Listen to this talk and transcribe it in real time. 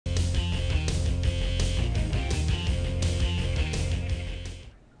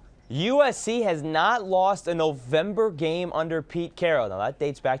USC has not lost a November game under Pete Carroll. Now, that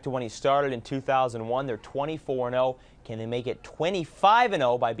dates back to when he started in 2001. They're 24-0. Can they make it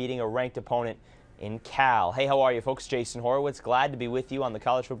 25-0 by beating a ranked opponent in Cal? Hey, how are you, folks? Jason Horowitz. Glad to be with you on the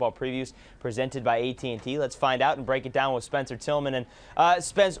college football previews presented by AT&T. Let's find out and break it down with Spencer Tillman. And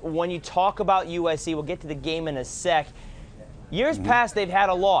Spence, when you talk about USC, we'll get to the game in a sec. Years past, they've had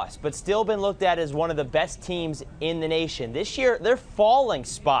a loss, but still been looked at as one of the best teams in the nation. This year, they're falling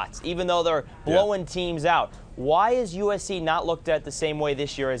spots, even though they're blowing teams out. Why is USC not looked at the same way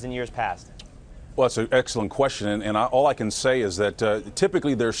this year as in years past? Well, it's an excellent question, and all I can say is that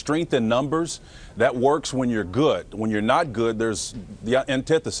typically there's strength in numbers. That works when you're good. When you're not good, there's the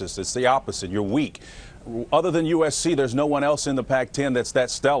antithesis. It's the opposite. You're weak. Other than USC, there's no one else in the Pac-10 that's that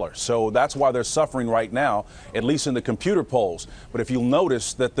stellar. So that's why they're suffering right now, at least in the computer polls. But if you'll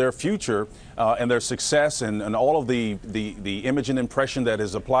notice that their future and their success and all of the image and impression that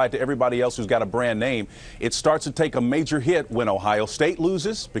is applied to everybody else who's got a brand name, it starts to take a major hit when Ohio State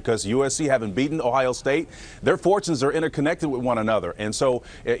loses, because USC haven't beaten Ohio State. Their fortunes are interconnected with one another. And so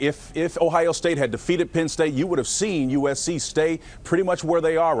if Ohio State had defeated Penn State, you would have seen USC stay pretty much where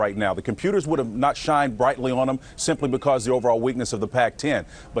they are right now. The computers would have not shined brightly on them simply because of the overall weakness of the Pac-10.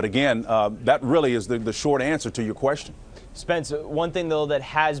 But again, that really is the short answer to your question. Spence, one thing, though, that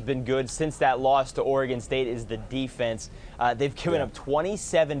has been good since that loss to Oregon State is the defense. They've given up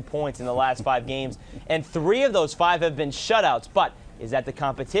 27 points in the last 5 games, and 3 of those 5 have been shutouts. But is that the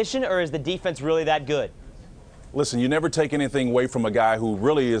competition, or is the defense really that good? Listen, you never take anything away from a guy who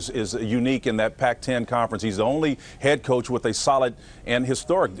really is unique in that Pac-10 conference. He's the only head coach with a solid and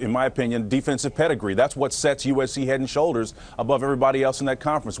historic, in my opinion, defensive pedigree. That's what sets USC head and shoulders above everybody else in that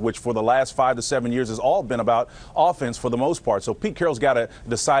conference, which for the last 5 to 7 years has all been about offense for the most part. So Pete Carroll's got a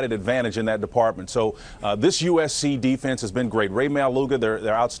decided advantage in that department. So this USC defense has been great. Ray Maluga,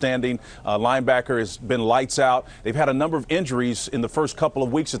 their outstanding linebacker, has been lights out. They've had a number of injuries in the first couple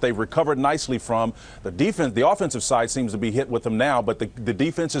of weeks that they've recovered nicely from. The offensive side seems to be hit with them now, but the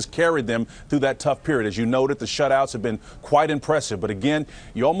defense has carried them through that tough period. As you noted, the shutouts have been quite impressive. But again,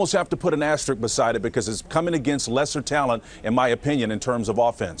 you almost have to put an asterisk beside it because it's coming against lesser talent, in my opinion, in terms of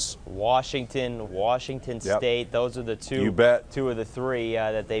offense. Washington State, those are the two of the 3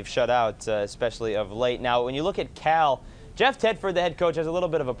 that they've shut out, especially of late. Now, when you look at Cal, Jeff Tedford, the head coach, has a little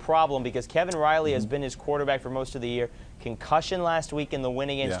bit of a problem because Kevin Riley has been his quarterback for most of the year. Concussion last week in the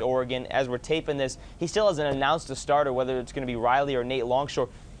win against Oregon. As we're taping this, he still hasn't announced a starter, whether it's going to be Riley or Nate Longshore.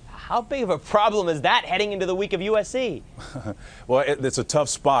 How big of a problem is that heading into the week of USC? Well, it's a tough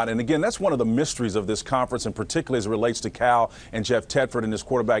spot. And again, that's one of the mysteries of this conference, and particularly as it relates to Cal and Jeff Tedford and his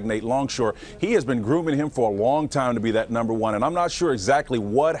quarterback, Nate Longshore. He has been grooming him for a long time to be that number 1. And I'm not sure exactly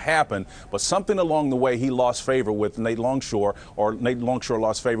what happened, but something along the way he lost favor with Nate Longshore, or Nate Longshore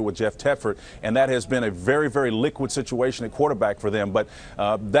lost favor with Jeff Tedford. And that has been a very, very liquid situation at quarterback for them. But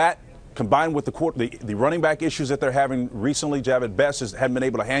that, combined with the running back issues that they're having recently, Javid Best hasn't been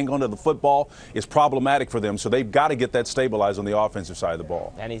able to hang on to the football, is problematic for them. So they've got to get that stabilized on the offensive side of the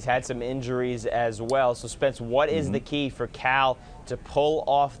ball. And he's had some injuries as well. So, Spence, what is the key for Cal to pull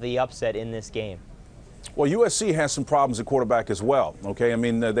off the upset in this game? Well, USC has some problems at quarterback as well, okay? I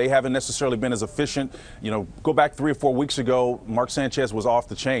mean, they haven't necessarily been as efficient. You know, go back 3 or 4 weeks ago, Mark Sanchez was off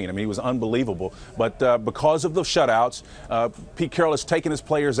the chain. I mean, he was unbelievable. But because of the shutouts, Pete Carroll has taken his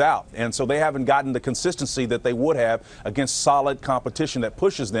players out. And so they haven't gotten the consistency that they would have against solid competition that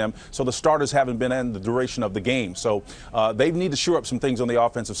pushes them. So the starters haven't been in the duration of the game. So they need to shore up some things on the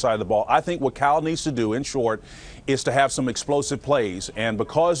offensive side of the ball. I think what Cal needs to do, in short, is to have some explosive plays. And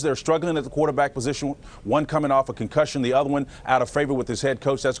because they're struggling at the quarterback position, one coming off a concussion, the other one out of favor with his head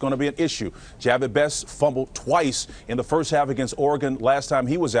coach, that's going to be an issue. Javid Best fumbled twice in the first half against Oregon. Last time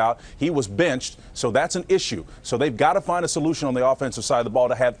he was out, he was benched, so that's an issue. So they've got to find a solution on the offensive side of the ball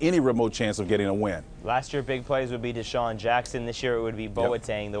to have any remote chance of getting a win. Last year, big plays would be Deshaun Jackson. This year, it would be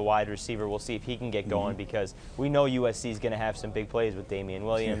Boateng, the wide receiver. We'll see if he can get going because we know USC is going to have some big plays with Damian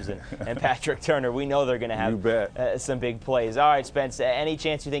Williams and Patrick Turner. We know they're going to have some big plays. All right, Spence, any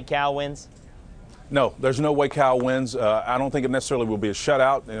chance you think Cal wins? No, there's no way Cal wins. I don't think it necessarily will be a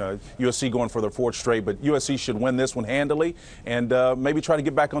shutout. USC going for their 4th straight, but USC should win this one handily and maybe try to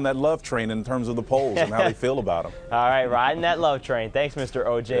get back on that love train in terms of the polls and how they feel about them. All right, riding that love train. Thanks, Mr.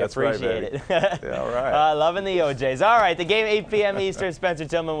 OJ. That's appreciate it. Yeah, all right. Loving the OJs. All right, the game 8 p.m. Eastern. Spencer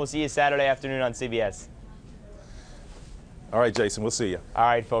Tillman. We'll see you Saturday afternoon on CBS. All right, Jason, we'll see you. All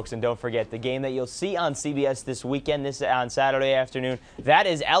right, folks, and don't forget the game that you'll see on CBS this weekend, on Saturday afternoon. That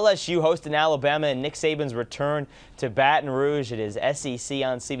is LSU hosting Alabama and Nick Saban's return to Baton Rouge. It is SEC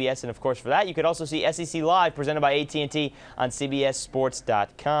on CBS, and of course, for that, you could also see SEC Live presented by AT&T on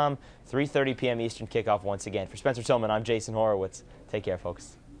CBSSports.com. 3:30 p.m. Eastern kickoff once again. For Spencer Tillman, I'm Jason Horowitz. Take care,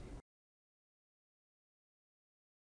 folks.